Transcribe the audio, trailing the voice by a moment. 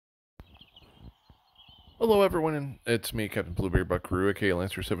Hello everyone, and it's me, Captain Blueberry Buckaroo, aka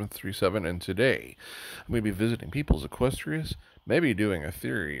Lancer737, and today I'm going to be visiting People's Equestrias, maybe doing a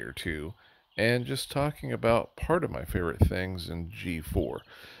theory or two, and just talking about part of my favorite things in G4.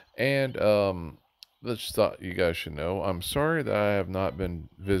 And, just thought you guys should know, I'm sorry that I have not been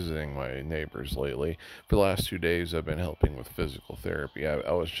visiting my neighbors lately. For the last 2 days, I've been helping with physical therapy.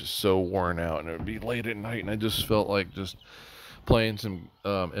 I was just so worn out, and it would be late at night, and I just felt like just playing some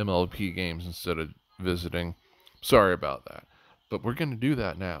MLP games instead of visiting. Sorry about that. But we're going to do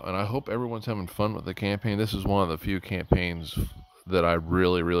that now. And I hope everyone's having fun with the campaign. This is one of the few campaigns that I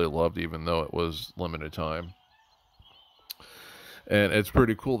really, really loved, even though it was limited time. And it's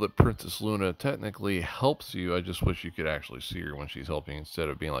pretty cool that Princess Luna technically helps you. I just wish you could actually see her when she's helping instead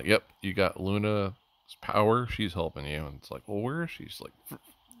of being like, yep, you got Luna's power. She's helping you. And it's like, well, where is she? She's like,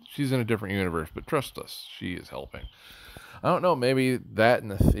 she's in a different universe, but trust us, she is helping. I don't know. Maybe that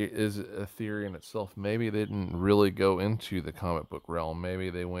is a theory in itself. Maybe they didn't really go into the comic book realm.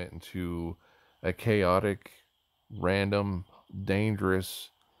 Maybe they went into a chaotic, random, dangerous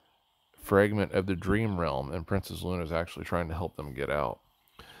fragment of the dream realm, and Princess Luna is actually trying to help them get out.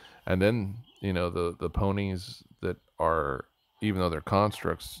 And then the ponies that are, even though they're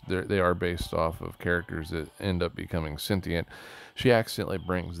constructs, they are based off of characters that end up becoming sentient. She accidentally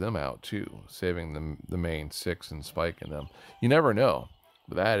brings them out too, saving the main six and Spike in them. You never know,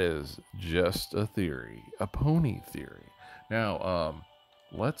 but that is just a theory, a pony theory. Now,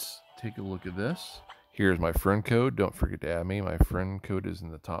 let's take a look at this. Here's my friend code. Don't forget to add me. My friend code is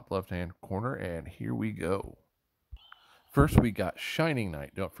in the top left-hand corner, and here we go. First, we got Shining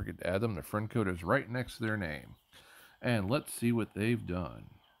Knight. Don't forget to add them. The friend code is right next to their name. And let's see what they've done.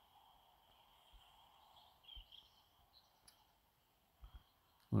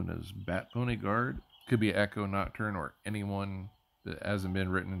 Luna's Bat Pony Guard. Could be Echo Nocturne or anyone that hasn't been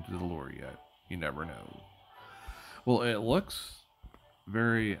written into the lore yet. You never know. Well, it looks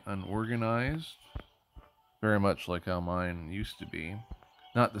very unorganized. Very much like how mine used to be.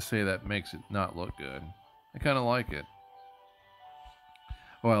 Not to say that makes it not look good. I kind of like it.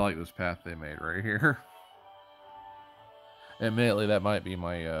 Oh, I like this path they made right here. Admittedly, that might be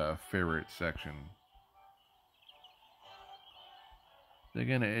my favorite section.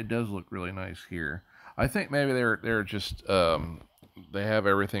 Again, it does look really nice here. I think maybe they're just they have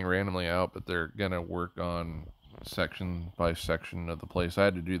everything randomly out, but they're gonna work on section by section of the place. I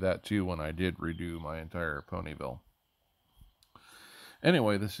had to do that too when I did redo my entire Ponyville.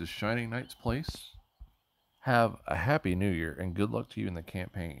 Anyway, this is Shining Knight's place. Have a happy new year and good luck to you in the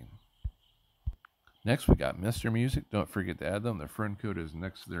campaign. Next, we got Mr. Music. Don't forget to add them. Their friend code is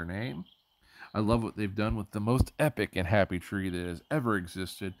next to their name. I love what they've done with the most epic and happy tree that has ever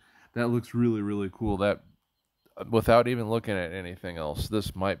existed. That looks really, really cool. That, without even looking at anything else,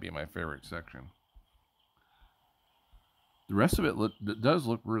 this might be my favorite section. The rest of it does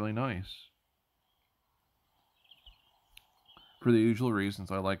look really nice. For the usual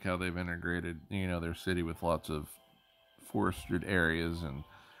reasons, I like how they've integrated, their city with lots of forested areas and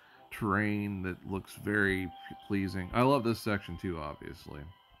terrain that looks very pleasing. I love this section too, obviously.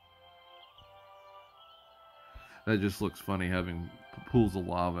 That just looks funny having pools of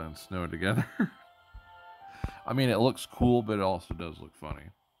lava and snow together. I mean, it looks cool, but it also does look funny.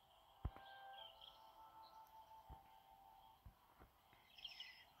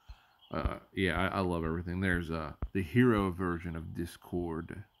 Yeah, I love everything. There's the hero version of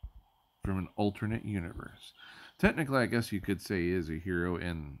Discord from an alternate universe. Technically, I guess you could say he is a hero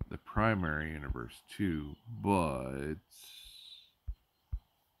in the primary universe too, but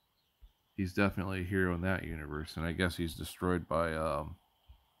he's definitely a hero in that universe, and I guess he's destroyed by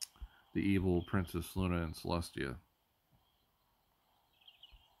the evil Princess Luna and Celestia.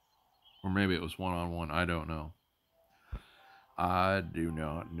 Or maybe it was one-on-one, I don't know. I do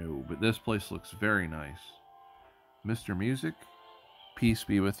not know, but this place looks very nice. Mr. Music, peace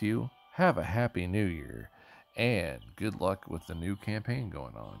be with you. Have a happy new year, and good luck with the new campaign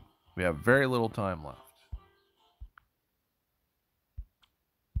going on. We have very little time left.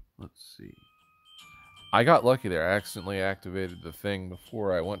 Let's see. I got lucky there. I accidentally activated the thing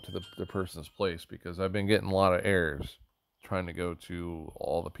before I went to the person's place because I've been getting a lot of errors trying to go to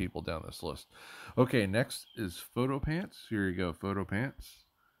all the people down this list. Okay, next is Photo Pants. Here you go, Photo Pants.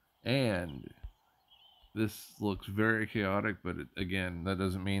 And this looks very chaotic, but again, that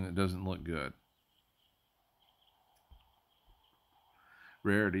doesn't mean it doesn't look good.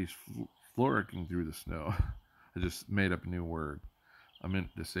 Rarity's floricking through the snow. I just made up a new word. I meant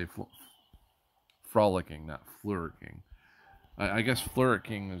to say frolicking, not flurricking. I guess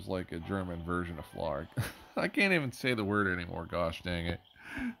flurricking is like a German version of floric. I can't even say the word anymore, gosh dang it.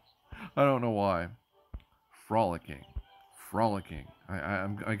 I don't know why. frolicking. Frolicking.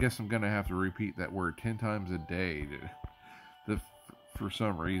 I guess I'm gonna have to repeat that word 10 times a day to for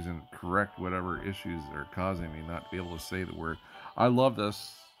some reason correct whatever issues that are causing me not to be able to say the word. I love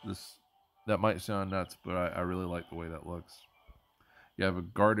this. This that might sound nuts, but I really like the way that looks. You have a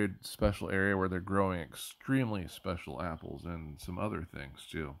guarded special area where they're growing extremely special apples and some other things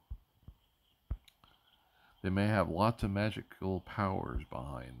too. They may have lots of magical powers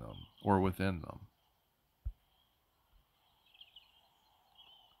behind them or within them.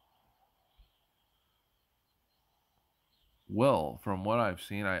 Well, from what I've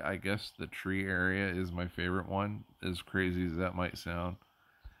seen, I guess the tree area is my favorite one, as crazy as that might sound.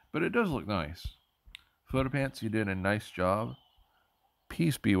 But it does look nice. Photopants, you did a nice job.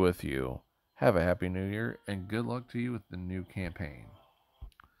 Peace be with you. Have a happy new year, and good luck to you with the new campaign.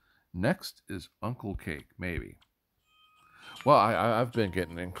 Next is Uncle Cake, maybe. Well, I've been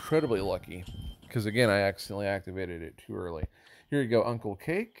getting incredibly lucky. Because again, I accidentally activated it too early. Here you go, Uncle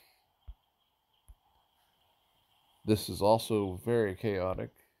Cake. This is also very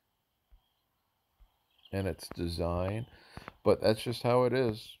chaotic in its design, but that's just how it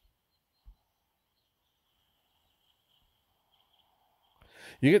is.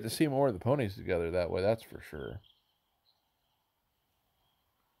 You get to see more of the ponies together that way, that's for sure.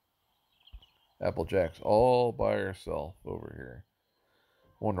 Applejack's all by herself over here.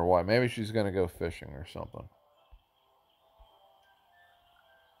 Wonder why. Maybe she's going to go fishing or something.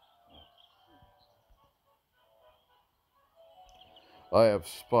 I have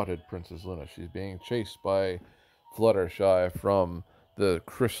spotted Princess Luna. She's being chased by Fluttershy from the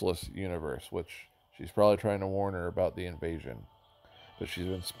Chrysalis universe, which she's probably trying to warn her about the invasion. But she's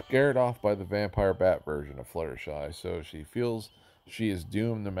been scared off by the vampire bat version of Fluttershy, so she feels she is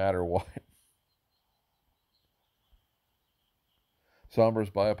doomed no matter what. Sombra's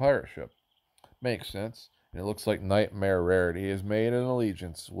by a pirate ship. Makes sense. And it looks like Nightmare Rarity has made an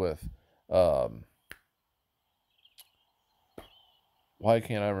allegiance with why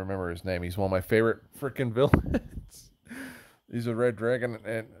can't I remember his name? He's one of my favorite freaking villains. He's a red dragon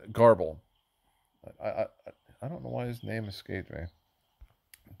and Garble. I don't know why his name escaped me.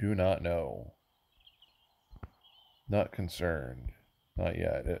 Do not know. Not concerned. Not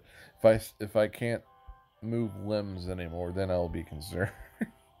yet. If I can't move limbs anymore, then I'll be concerned.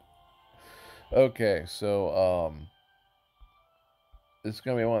 Okay, so it's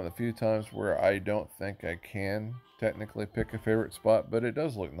gonna be one of the few times where I don't think I can technically pick a favorite spot, but it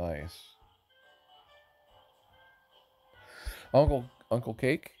does look nice. Uncle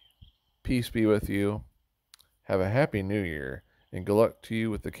Cake, peace be with you. Have a happy new year, and good luck to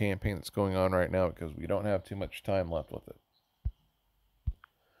you with the campaign that's going on right now because we don't have too much time left with it.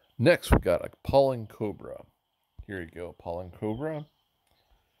 Next, we got a Pollen Cobra. Here you go, Pollen Cobra.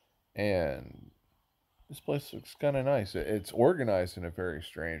 And this place looks kind of nice. It's organized in a very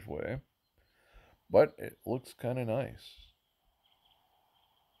strange way, but it looks kind of nice.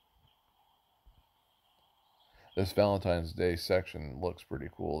 This Valentine's Day section looks pretty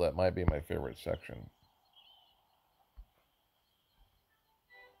cool. That might be my favorite section.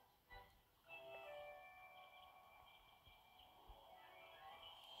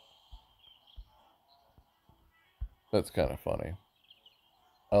 That's kind of funny.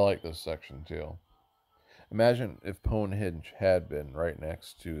 I like this section too. Imagine if Ponehenge had been right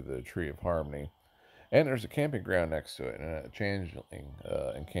next to the Tree of Harmony. And there's a camping ground next to it and a changeling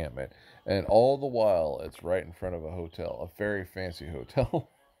encampment. And all the while, it's right in front of a hotel, a very fancy hotel.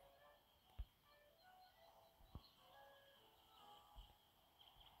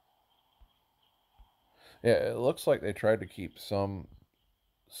 Yeah, it looks like they tried to keep some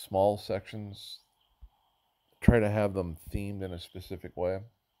small sections, try to have them themed in a specific way.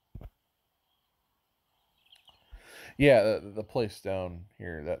 Yeah, the place down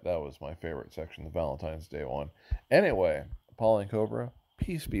here, that was my favorite section, the Valentine's Day one. Anyway, Pollen Cobra,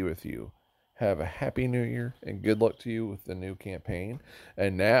 peace be with you. Have a happy new year and good luck to you with the new campaign.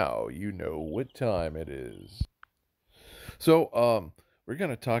 And now you know what time it is. So, we're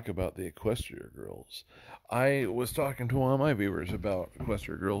going to talk about the Equestria girls. I was talking to one of my viewers about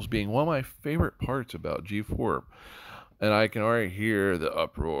Equestria girls being one of my favorite parts about G4. And I can already hear the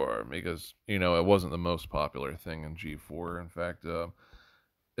uproar because, it wasn't the most popular thing in G4. In fact,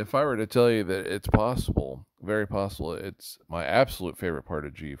 if I were to tell you that it's possible, very possible, it's my absolute favorite part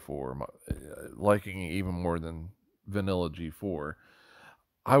of G4, liking it even more than vanilla G4,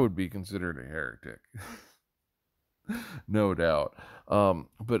 I would be considered a heretic. No doubt.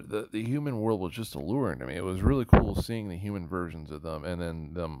 But the human world was just alluring to me. It was really cool seeing the human versions of them and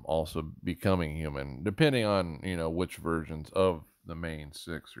then them also becoming human, depending on, which versions of the main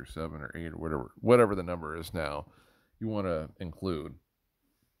 6 or 7 or 8 or whatever the number is now you want to include.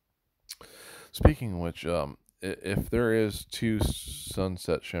 Speaking of which, if there is 2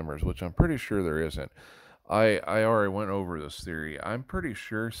 sunset shimmers, which I'm pretty sure there isn't, I already went over this theory. I'm pretty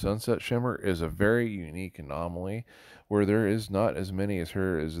sure Sunset Shimmer is a very unique anomaly where there is not as many as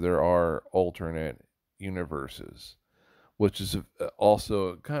her as there are alternate universes, which is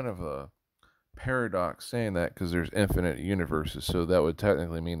also kind of a paradox saying that because there's infinite universes, so that would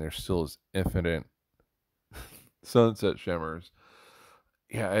technically mean there still is infinite Sunset Shimmers.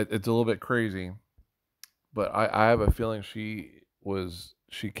 Yeah, it's a little bit crazy, but I have a feeling she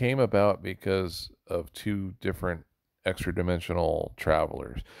came about because of 2 different extra dimensional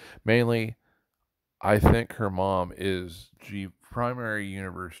travelers. Mainly, I think her mom is primary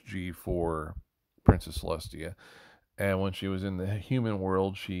universe G4 Princess Celestia, and when she was in the human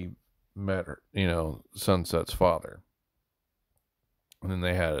world, she met her, Sunset's father, and then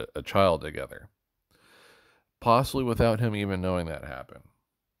they had a child together, possibly without him even knowing that happened.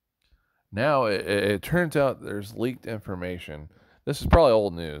 Now it turns out there's leaked information. This is probably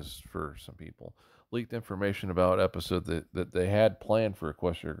old news for some people. Leaked information about episode that they had planned for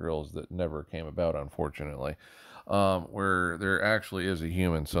Equestria Girls that never came about, unfortunately. Where there actually is a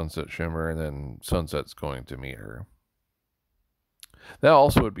human Sunset Shimmer, and then Sunset's going to meet her. That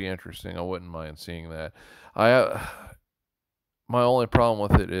also would be interesting. I wouldn't mind seeing that. My only problem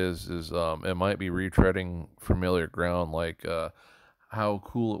with it is it might be retreading familiar ground, like how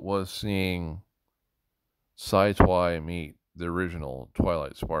cool it was seeing Sci-Twi meet the original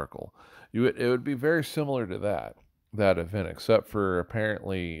Twilight Sparkle. It would be very similar to that event, except for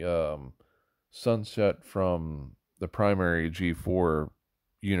apparently Sunset from the primary G4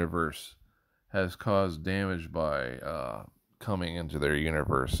 universe has caused damage by coming into their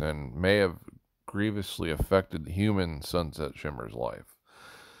universe and may have grievously affected the human Sunset Shimmer's life.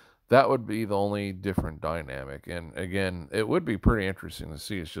 That would be the only different dynamic, and again, it would be pretty interesting to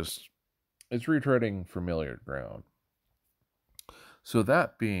see. It's retreading familiar ground. So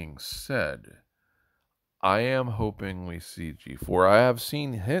that being said, I am hoping we see G4. I have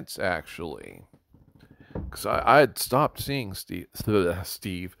seen hints actually, because I had stopped seeing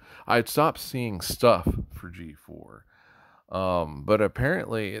Steve. I had stopped seeing stuff for G4. But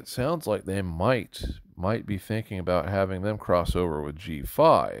apparently, it sounds like they might be thinking about having them cross over with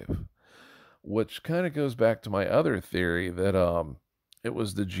G5, which kind of goes back to my other theory that it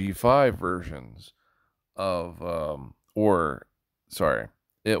was the G5 versions of or sorry,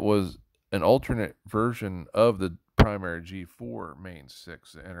 it was an alternate version of the primary G4 main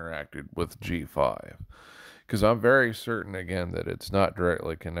 6 that interacted with G5. Because I'm very certain again that it's not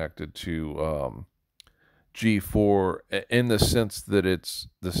directly connected to G4 in the sense that it's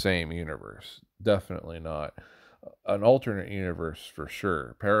the same universe. Definitely not. An alternate universe for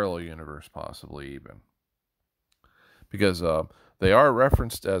sure. Parallel universe possibly even. Because they are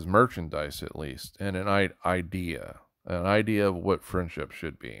referenced as merchandise at least, and an idea of what friendship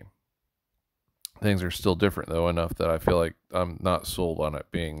should be. Things are still different though enough that I feel like I'm not sold on it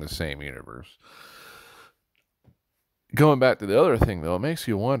being the same universe. Going back to the other thing though, it makes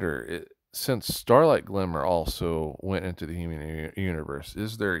you wonder, since Starlight Glimmer also went into the human universe,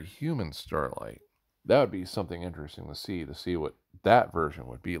 is there a human Starlight? That would be something interesting to see what that version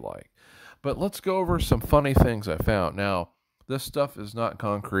would be like. But let's go over some funny things I found. Now, this stuff is not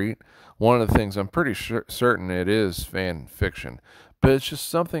concrete. One of the things I'm pretty certain it is fan fiction, but it's just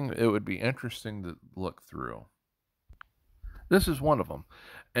something it would be interesting to look through. This is one of them,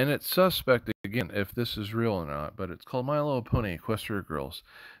 and it's suspect again if this is real or not, but it's called My Little Pony Equestria Girls,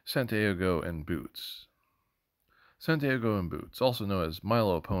 Santiago and Boots. Santiago and Boots, also known as My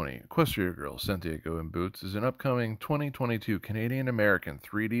Little Pony Equestria Girls Santiago and Boots, is an upcoming 2022 Canadian-American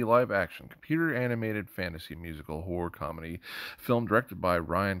 3D live-action computer-animated fantasy musical horror comedy film directed by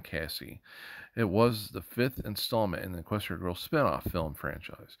Ryan Casey. It was the 5th installment in the Equestria Girls spin-off film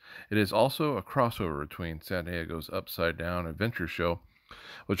franchise. It is also a crossover between Santiago's Upside Down adventure show,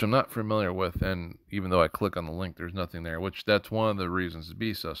 which I'm not familiar with, and even though I click on the link, there's nothing there, which that's one of the reasons to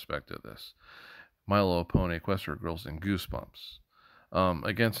be suspect of this. My Little Pony Equestria Girls and Goosebumps.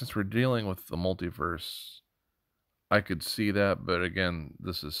 Again, since we're dealing with the multiverse, I could see that, but again,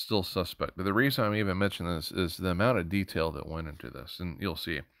 this is still suspect. The reason I'm even mentioning this is the amount of detail that went into this, and you'll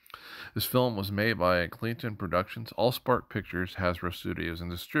see. This film was made by Clayton Productions, Allspark Pictures, Hasbro Studios, and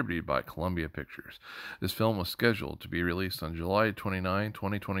distributed by Columbia Pictures. This film was scheduled to be released on July 29,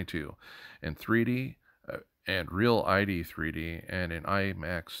 2022, in 3D and Real ID 3D and in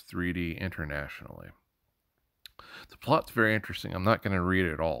IMAX 3D internationally. The plot's very interesting. I'm not going to read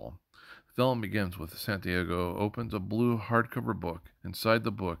it all. The film begins with Santiago opens a blue hardcover book. Inside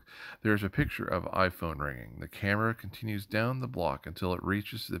the book, there is a picture of an iPhone ringing. The camera continues down the block until it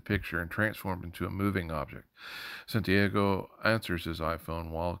reaches the picture and transforms into a moving object. Santiago answers his iPhone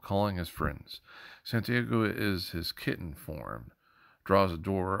while calling his friends. Santiago is his kitten form, draws a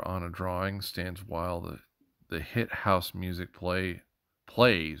door on a drawing, stands while the hit house music plays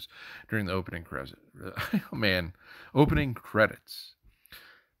during the opening credits. Oh man, opening credits.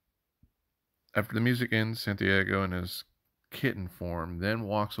 After the music ends, Santiago in his kitten form then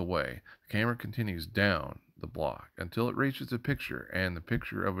walks away. The camera continues down the block until it reaches a picture, and the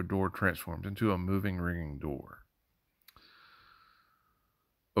picture of a door transforms into a moving ringing door.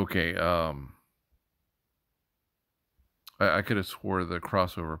 Okay, I could have swore the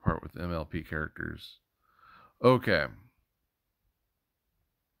crossover part with MLP characters. Okay.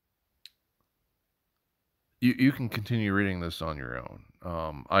 You can continue reading this on your own.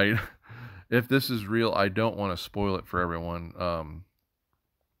 If this is real, I don't want to spoil it for everyone.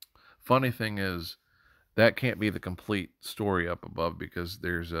 Funny thing is, that can't be the complete story up above because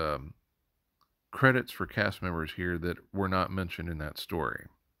there's credits for cast members here that were not mentioned in that story.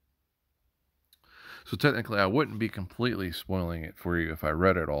 So technically, I wouldn't be completely spoiling it for you if I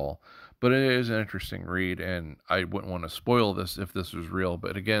read it all, but it is an interesting read, and I wouldn't want to spoil this if this was real.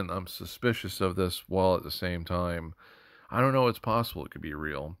 But again, I'm suspicious of this while at the same time, I don't know. It's possible it could be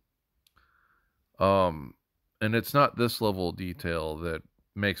real. And it's not this level of detail that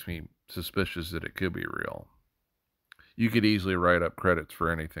makes me suspicious that it could be real. You could easily write up credits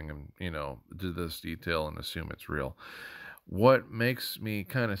for anything and, do this detail and assume it's real. What makes me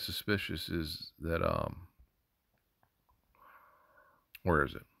kind of suspicious is that, where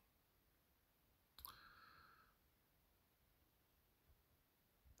is it?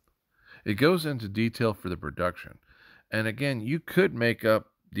 It goes into detail for the production. And again, you could make up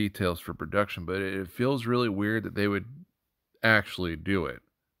details for production, but it feels really weird that they would actually do it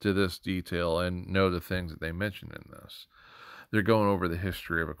to this detail and know the things that they mentioned in this. They're going over the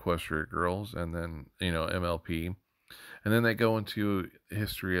history of Equestria Girls and then, MLP. And then they go into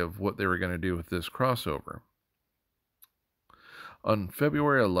history of what they were going to do with this crossover. On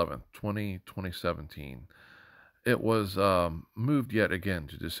February 11th, 2017, it was moved yet again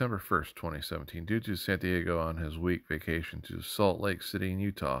to December 1st, 2017, due to Santiago on his week vacation to Salt Lake City in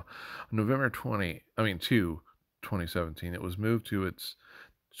Utah. On November 2017, it was moved to its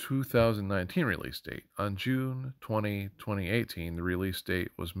 2019 release date. On June 20, 2018, the release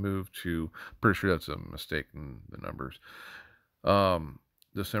date was moved to, pretty sure that's a mistake in the numbers,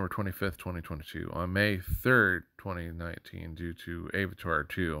 December 25th, 2022. On May 3rd, 2019, due to Avatar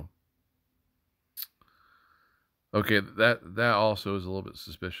 2. Okay, that also is a little bit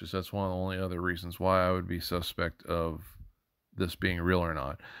suspicious. That's one of the only other reasons why I would be suspect of this being real or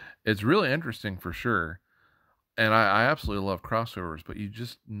not. It's really interesting for sure. And I absolutely love crossovers, but you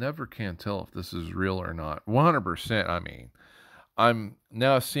just never can tell if this is real or not. 100%, I mean. I'm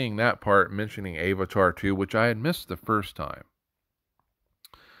now seeing that part mentioning Avatar 2, which I had missed the first time.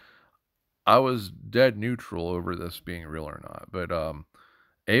 I was dead neutral over this being real or not. But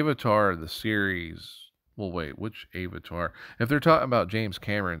Avatar, the series... Well, wait, which Avatar? If they're talking about James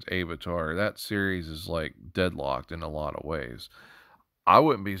Cameron's Avatar, that series is like deadlocked in a lot of ways. I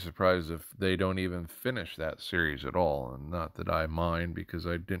wouldn't be surprised if they don't even finish that series at all. And not that I mind because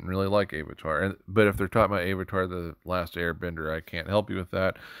I didn't really like Avatar. But if they're talking about Avatar, The Last Airbender, I can't help you with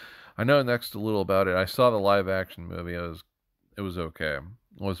that. I know next a little about it. I saw the live action movie. It was okay. It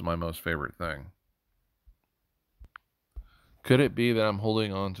wasn't my most favorite thing. Could it be that I'm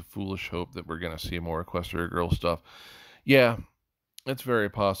holding on to foolish hope that we're going to see more Equestria Girl stuff? Yeah, it's very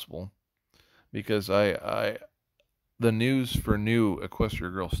possible. Because the news for new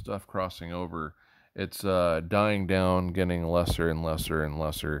Equestria Girl stuff crossing over, it's dying down, getting lesser and lesser and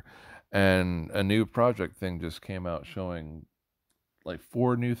lesser. And a new project thing just came out showing like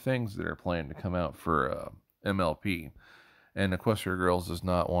 4 new things that are planned to come out for MLP. And Equestria Girls is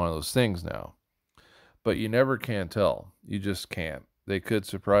not one of those things now. But you never can tell. You just can't. They could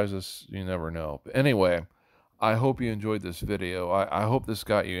surprise us. You never know. But anyway, I hope you enjoyed this video. I hope this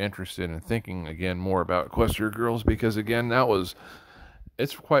got you interested in thinking again more about Equestria Girls because again,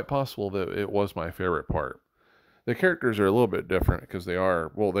 it's quite possible that it was my favorite part. The characters are a little bit different because they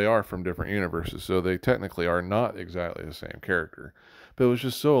are from different universes, so they technically are not exactly the same character. But it was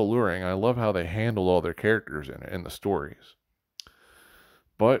just so alluring. I love how they handled all their characters in it, in the stories.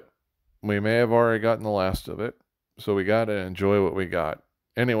 But we may have already gotten the last of it, so we got to enjoy what we got.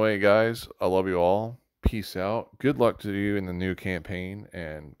 Anyway, guys, I love you all. Peace out. Good luck to you in the new campaign,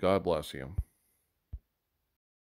 and God bless you.